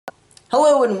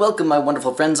Hello and welcome, my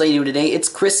wonderful friends. How are you doing today? It's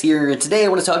Chris here, and today I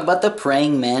want to talk about the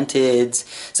praying mantids.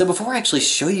 So before I actually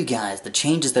show you guys the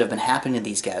changes that have been happening to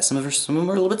these guys, some of them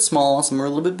are a little bit small, some are a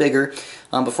little bit bigger.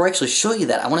 Before I actually show you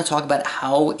that, I want to talk about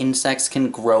how insects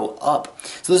can grow up.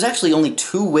 So there's actually only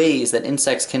two ways that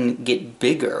insects can get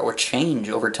bigger or change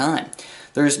over time.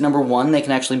 There's number one, they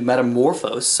can actually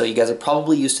metamorphose. So you guys are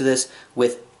probably used to this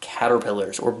with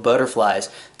caterpillars or butterflies.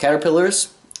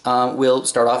 Caterpillars will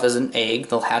start off as an egg.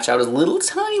 They'll hatch out as little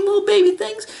tiny little baby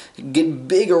things, get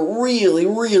bigger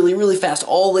really fast.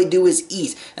 All they do is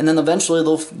eat, and then eventually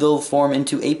they'll form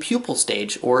into a pupal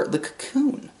stage, or the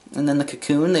cocoon. And then the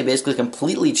cocoon, they basically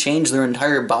completely change their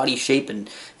entire body shape and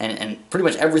pretty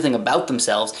much everything about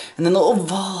themselves, and then they'll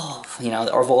evolve. You know,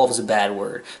 evolve is a bad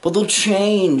word, but they'll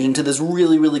change into this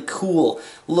really cool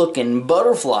looking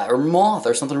butterfly or moth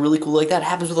or something really cool like that. It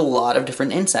happens with a lot of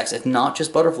different insects. It's not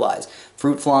just butterflies.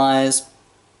 Fruit flies,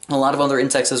 a lot of other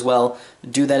insects as well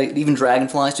do that. Even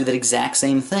dragonflies do that exact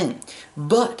same thing.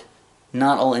 But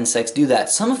not all insects do that.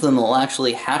 Some of them will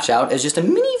actually hatch out as just a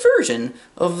mini version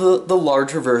of the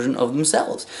larger version of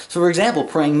themselves. So for example,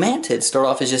 praying mantids start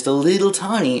off as just a little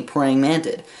tiny praying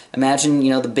mantid. Imagine, you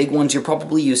know, the big ones you're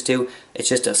probably used to. It's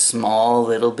just a small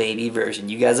little baby version.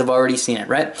 You guys have already seen it,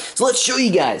 right? So let's show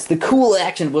you guys the cool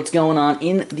action of what's going on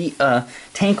in the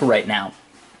tank right now.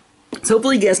 So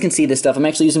hopefully you guys can see this stuff. I'm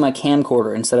actually using my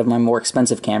camcorder instead of my more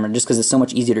expensive camera just because it's so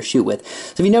much easier to shoot with.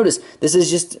 So if you notice, this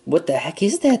is just, what the heck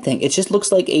is that thing? It just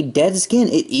looks like a dead skin.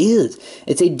 It is.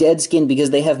 It's a dead skin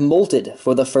because they have molted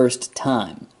for the first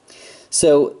time.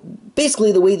 So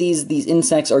basically the way these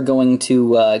insects are going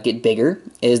to get bigger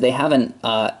is they have an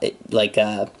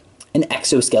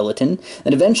exoskeleton,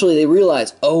 and eventually they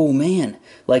realize, oh man,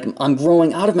 like I'm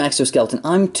growing out of my exoskeleton.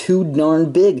 I'm too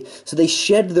darn big. So they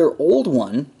shed their old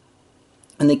one,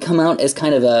 and they come out as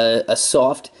kind of a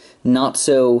soft, not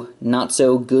so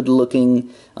good-looking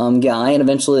guy, and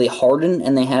eventually they harden,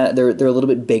 and they're a little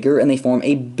bit bigger, and they form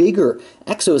a bigger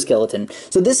exoskeleton.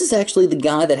 So this is actually the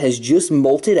guy that has just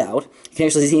molted out. You can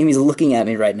actually see him; he's looking at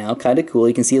me right now. Kind of cool.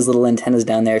 You can see his little antennas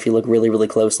down there if you look really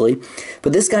closely.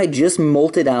 But this guy just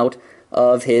molted out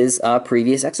of his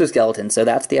previous exoskeleton. So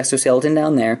that's the exoskeleton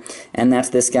down there, and that's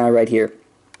this guy right here.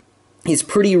 He's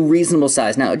pretty reasonable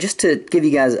size. Now, just to give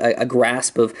you guys a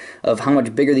grasp of how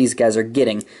much bigger these guys are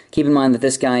getting, keep in mind that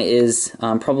this guy is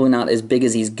probably not as big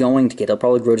as he's going to get. He'll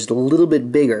probably grow just a little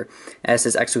bit bigger as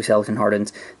his exoskeleton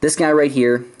hardens. This guy right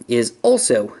here is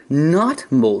also not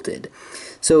molted.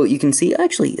 So you can see,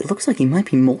 actually, it looks like he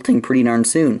might be molting pretty darn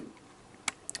soon.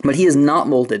 But he is not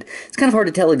molted. It's kind of hard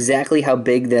to tell exactly how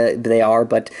big they are,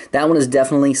 but that one is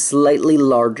definitely slightly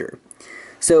larger.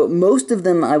 So most of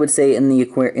them, I would say, in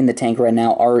the tank right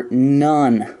now are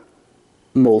non-molted,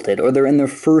 or they're in their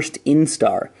first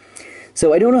instar.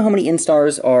 So I don't know how many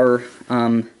instars are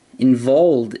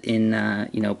involved in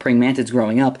praying mantids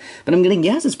growing up, but I'm gonna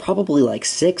guess it's probably like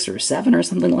 6 or 7 or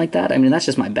something like that. I mean, that's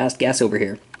just my best guess over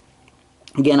here.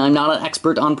 Again, I'm not an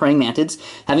expert on praying mantids.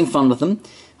 Having fun with them.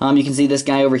 You can see this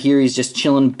guy over here. He's just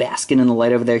chilling, basking in the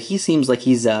light over there. He seems like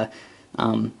he's I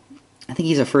think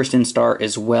he's a first instar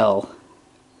as well.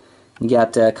 You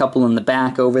got a couple in the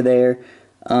back over there.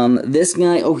 This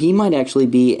guy, oh, he might actually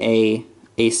be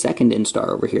a second instar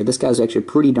over here. This guy's actually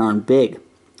pretty darn big.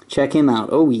 Check him out.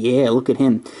 Oh yeah, look at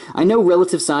him. I know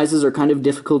relative sizes are kind of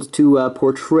difficult to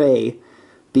portray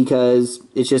because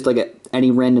it's just like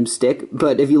any random stick.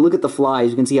 But if you look at the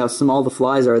flies, you can see how small the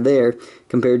flies are there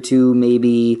compared to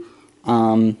maybe,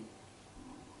 no,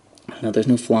 there's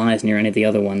no flies near any of the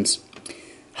other ones.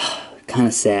 Kind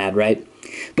of sad, right?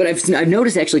 But I've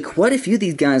noticed actually quite a few of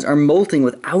these guys are molting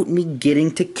without me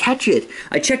getting to catch it.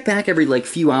 I check back every like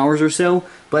few hours or so,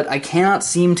 but I cannot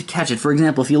seem to catch it. For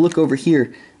example, if you look over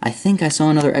here, I think I saw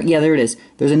another, yeah, there it is.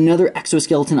 There's another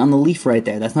exoskeleton on the leaf right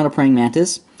there. That's not a praying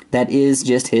mantis. That is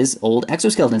just his old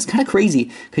exoskeleton. It's kind of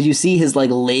crazy because you see his like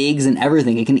legs and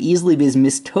everything. It can easily be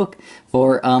mistook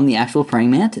for the actual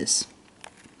praying mantis.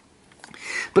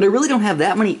 But I really don't have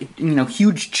that many,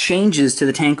 huge changes to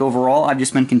the tank overall. I've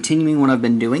just been continuing what I've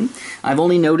been doing. I've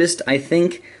only noticed, I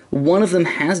think, one of them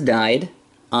has died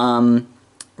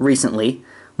recently.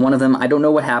 One of them, I don't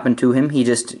know what happened to him. He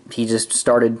just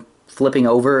started flipping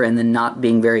over and then not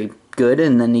being very good,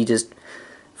 and then he just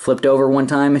flipped over one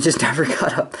time and just never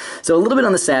got up. So a little bit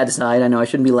on the sad side. I know I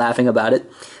shouldn't be laughing about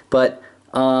it, but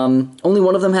only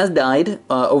one of them has died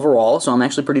overall, so I'm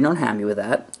actually pretty darn happy with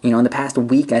that. In the past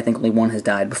week, I think only one has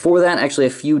died. Before that, actually, a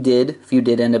few did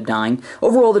end up dying.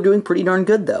 Overall, they're doing pretty darn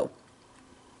good, though.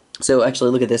 So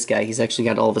actually, look at this guy. He's actually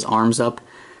got all of his arms up.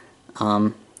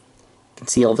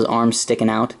 See all of his arms sticking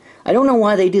out. I don't know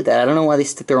why they do that. I don't know why they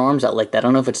stick their arms out like that. I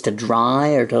don't know if it's to dry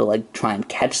or to like try and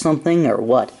catch something or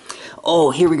what. Oh,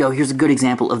 here we go. Here's a good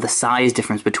example of the size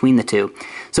difference between the two.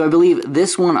 So I believe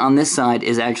this one on this side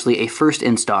is actually a first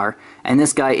instar, and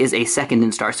this guy is a second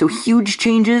instar. So huge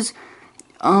changes?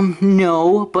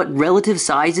 No, but relative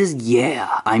sizes,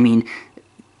 yeah. I mean,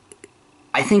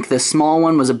 I think the small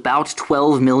one was about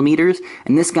 12 millimeters,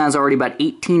 and this guy's already about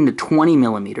 18 to 20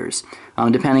 millimeters,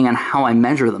 depending on how I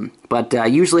measure them. But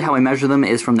usually how I measure them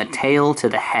is from the tail to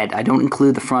the head. I don't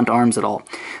include the front arms at all.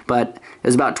 But it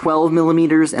was about 12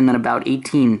 millimeters and then about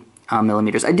 18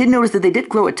 millimeters. I did notice that they did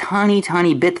grow a tiny,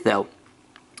 tiny bit, though.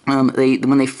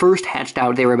 When they first hatched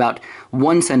out, they were about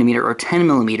 1 centimeter or 10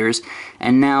 millimeters,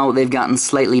 and now they've gotten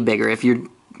slightly bigger. If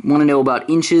you want to know about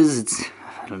inches, it's,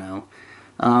 I don't know,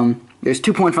 there's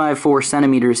 2.54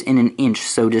 centimeters in an inch,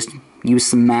 so just use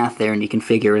some math there and you can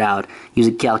figure it out. Use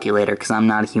a calculator, because I'm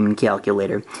not a human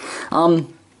calculator.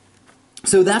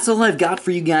 So that's all I've got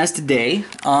for you guys today.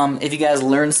 If you guys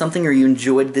learned something or you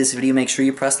enjoyed this video, make sure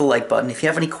you press the like button. If you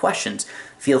have any questions,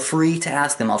 feel free to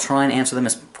ask them. I'll try and answer them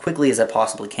as quickly as I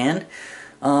possibly can.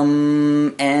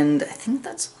 And I think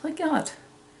that's all I got.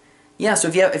 Yeah, so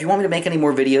if you want me to make any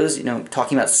more videos, you know,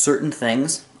 talking about certain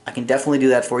things, I can definitely do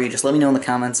that for you. Just let me know in the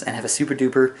comments, and have a super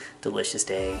duper delicious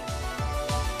day.